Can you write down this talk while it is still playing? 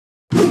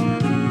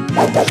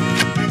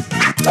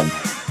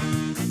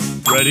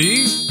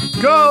Ready,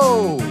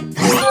 go!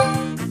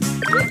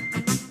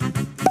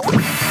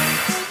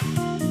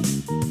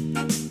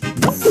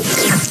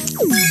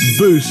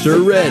 Booster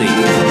ready.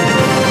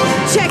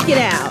 Check it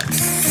out.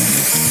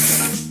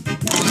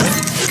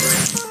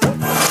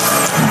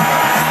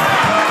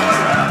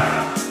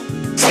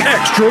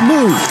 Extra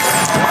move.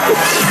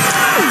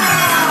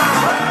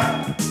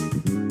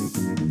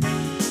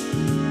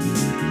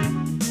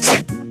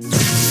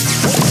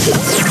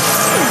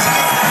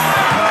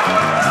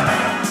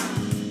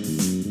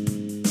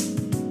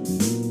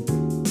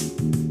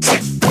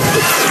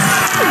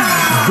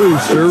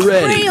 Booster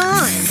ready. Spray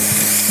on.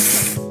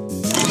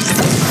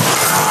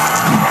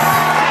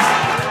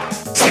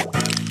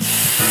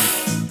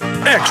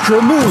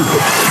 Extra move.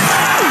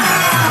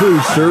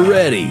 Booster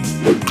ready.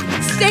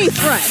 Stay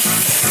fresh.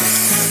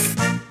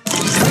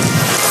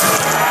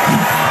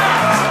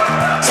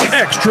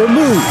 Extra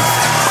move.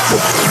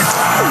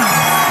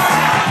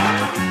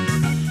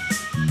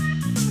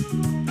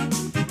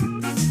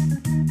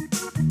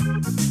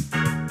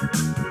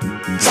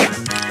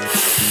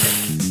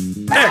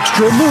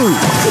 Extra move.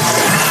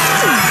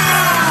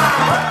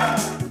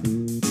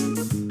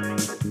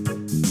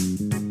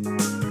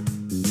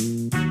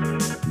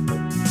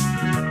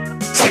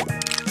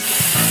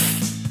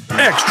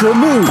 Extra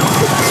move.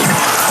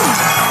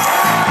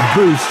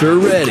 Booster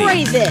ready.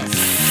 Spray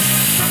this.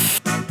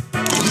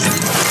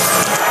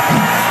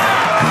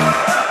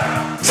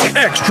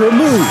 Extra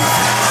move.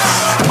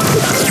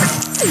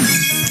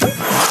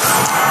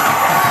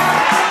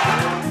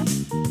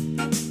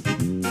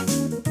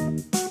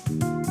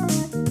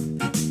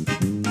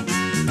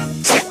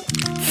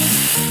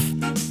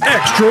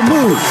 Extra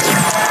move.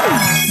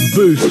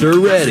 Booster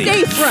ready.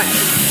 Stay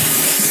fresh.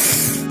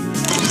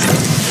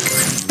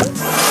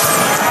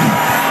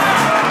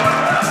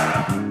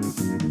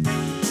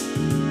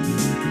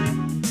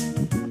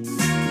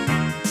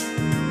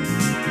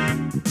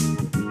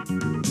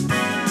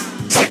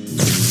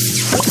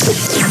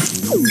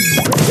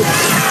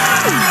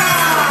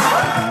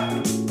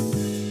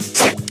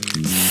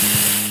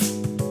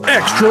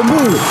 Extra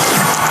move.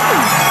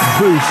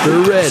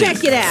 Booster ready.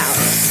 Check it out.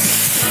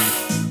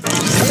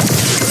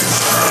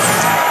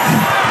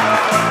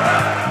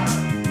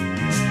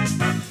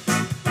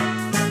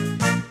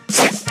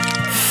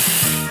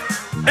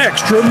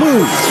 Extra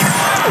move.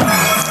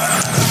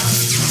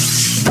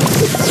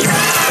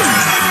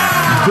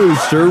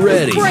 Booster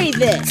ready. Spray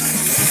this.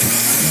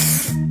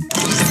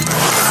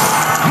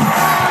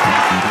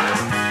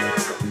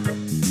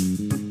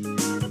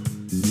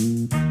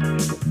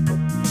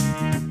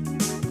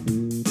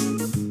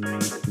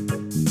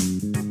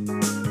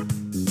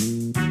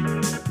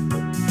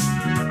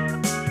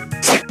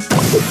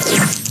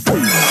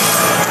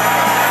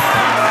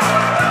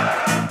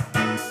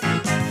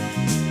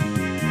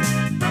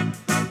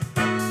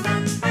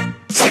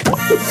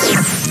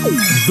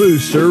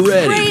 Booster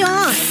ready. Spray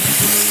on.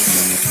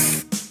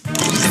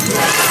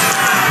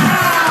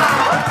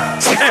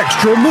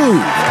 Extra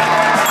move.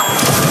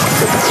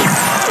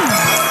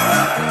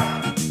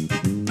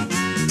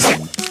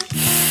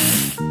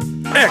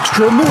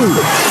 Extra move.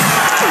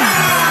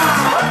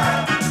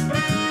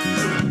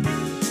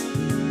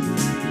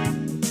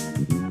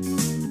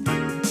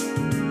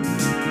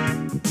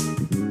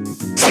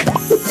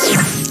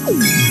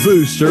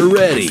 Booster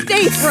ready.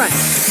 Stay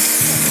fresh.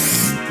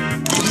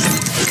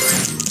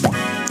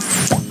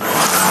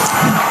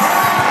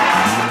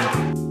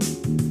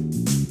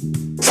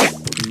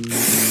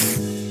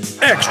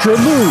 Extra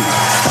move.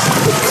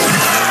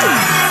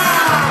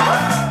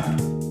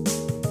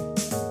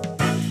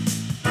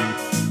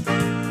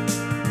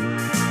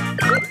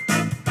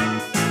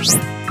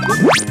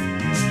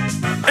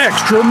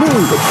 Extra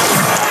move.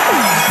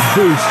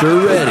 Booster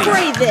ready.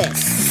 Spray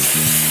this.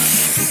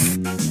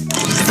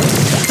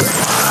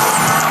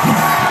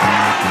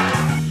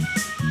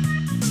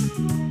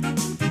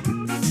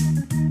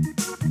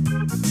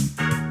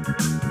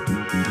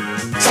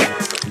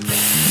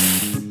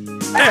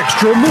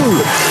 Extra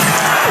move.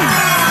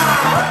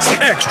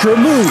 Extra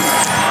move.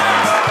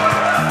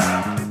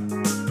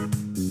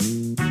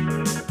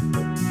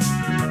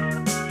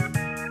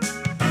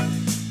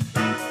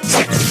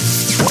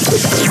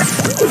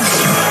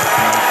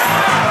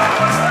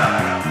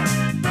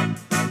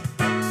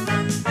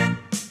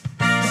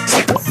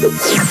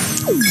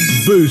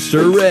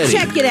 Booster ready.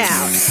 Check it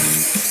out.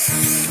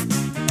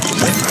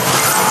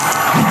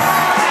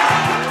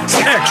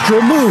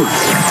 Extra move.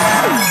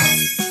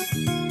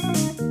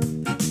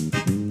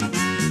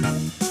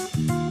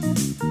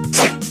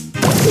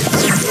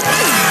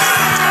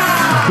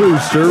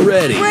 Booster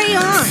ready. Spray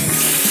on.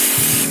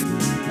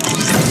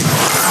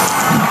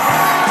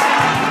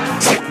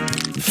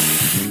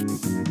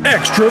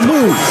 Extra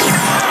move.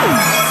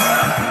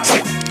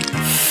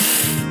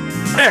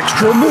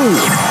 Extra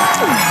move.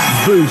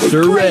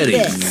 Booster Spray ready.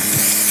 this.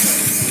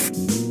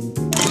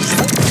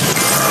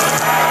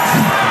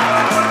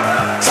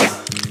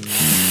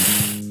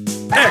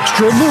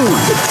 Extra move.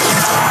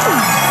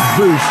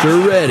 Booster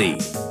ready.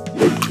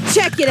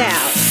 Check it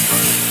out.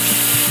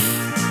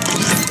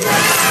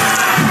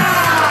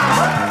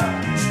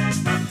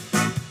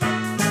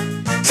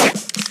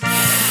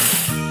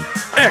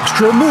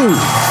 Extra move.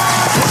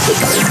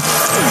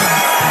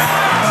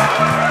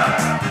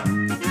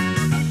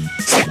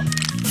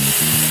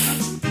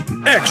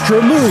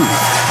 Extra move.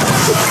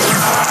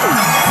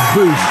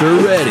 Booster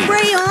ready.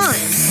 Spray on.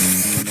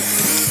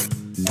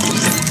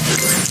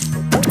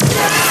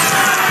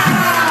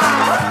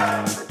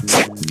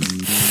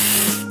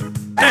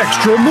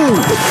 Extra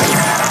move.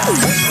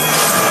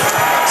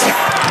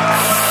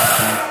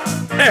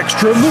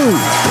 Extra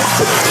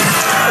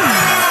move.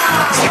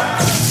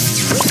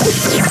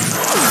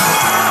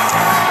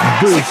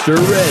 Booster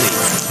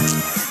ready.